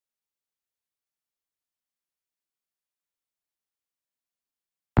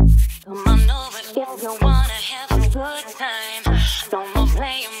Come on over if you wanna have a good time. No more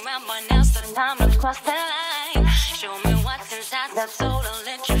playing around, but now's the time to cross the line. Show me what's inside that soul, I'll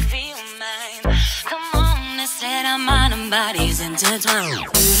let you feel mine. Come on, they said our mind and bodies intertwined.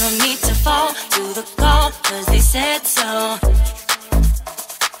 You don't need to fall to the call, cause they said so.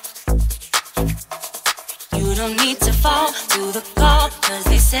 You don't need to fall to the call, cause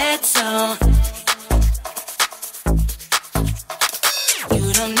they said so.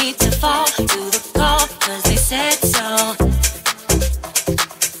 You don't need to fall to the call, cause they said so.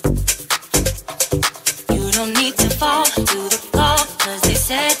 You don't need to fall to the call, cause they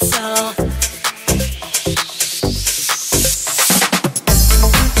said so.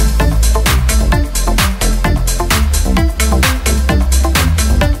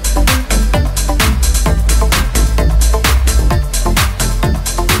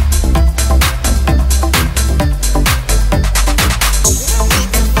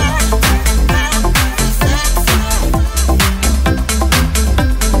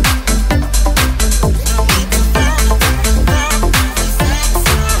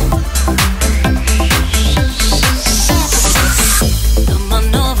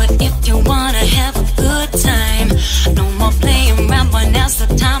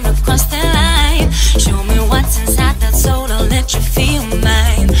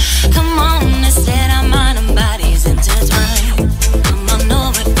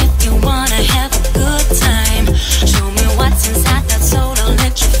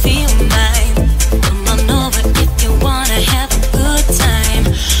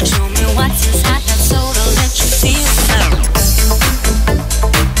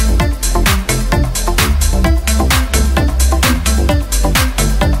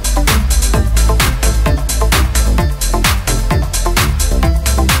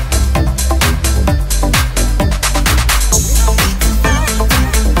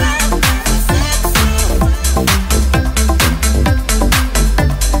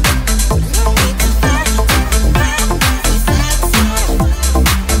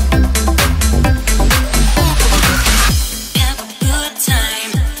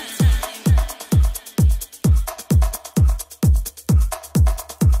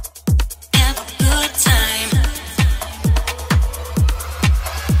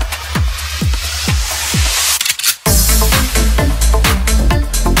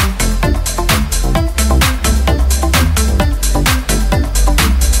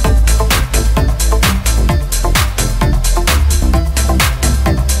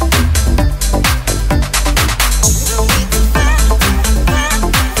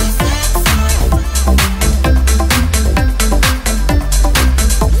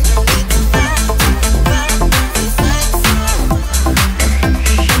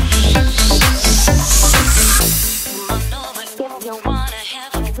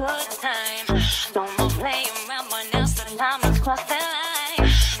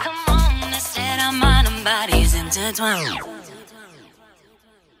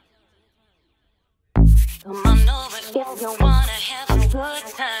 Come on over if you wanna have a good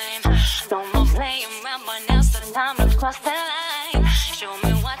time. No more playing around, but now's the time to cross the line. Show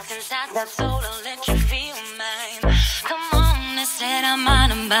me what's inside that soul, I'll let you feel mine. Come on, they said our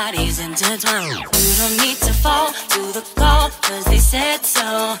mind and bodies intertwined. You don't need to fall to the call, cause they said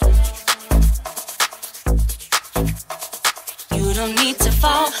so. You don't need to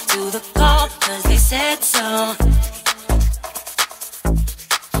fall to the call, cause they said so.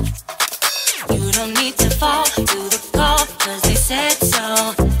 You don't need to fall to the call, cause they said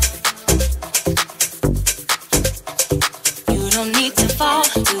so. You don't need to fall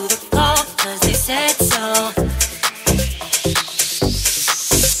to the call, cause they said so.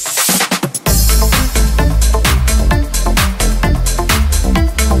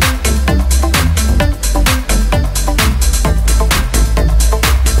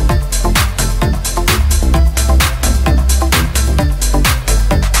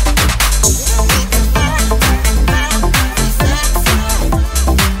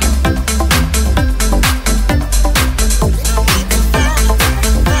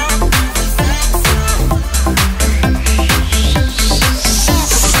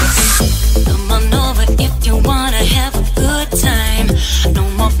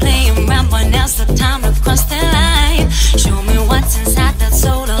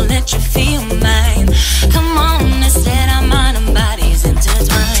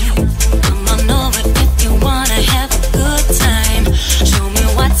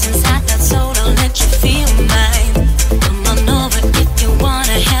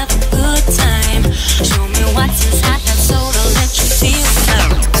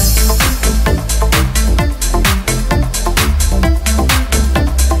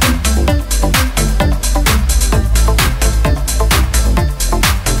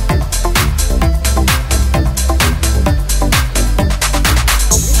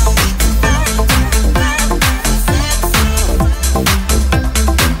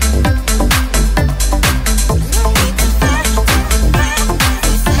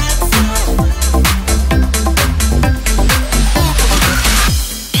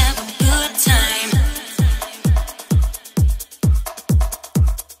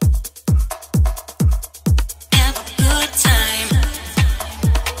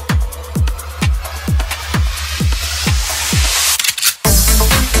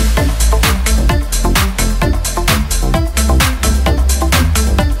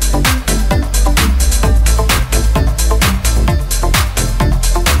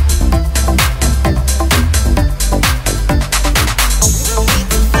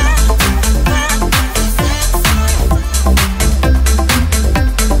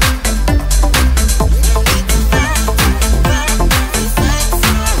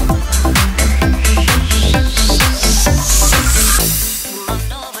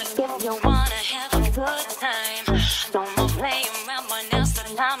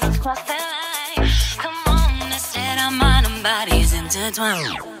 cross the line. Come on, they said our mind and bodies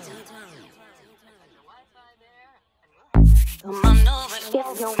intertwined. Come on over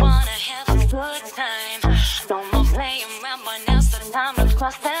if you wanna have a good time. No more playing around, but now's the time to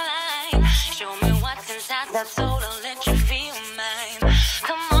cross the line. Show me what's inside that soul, I'll let you feel mine.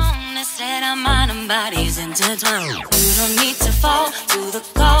 Come on, they said our mind and bodies intertwined. You don't need to fall to the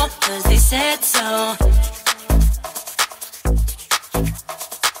call, cause they said so.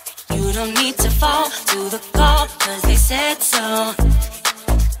 You don't need to fall to the call, cause they said so.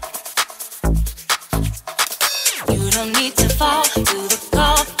 You don't need to fall to the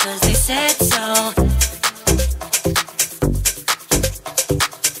call, cause they said so.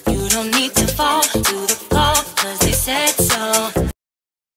 You don't need to fall to the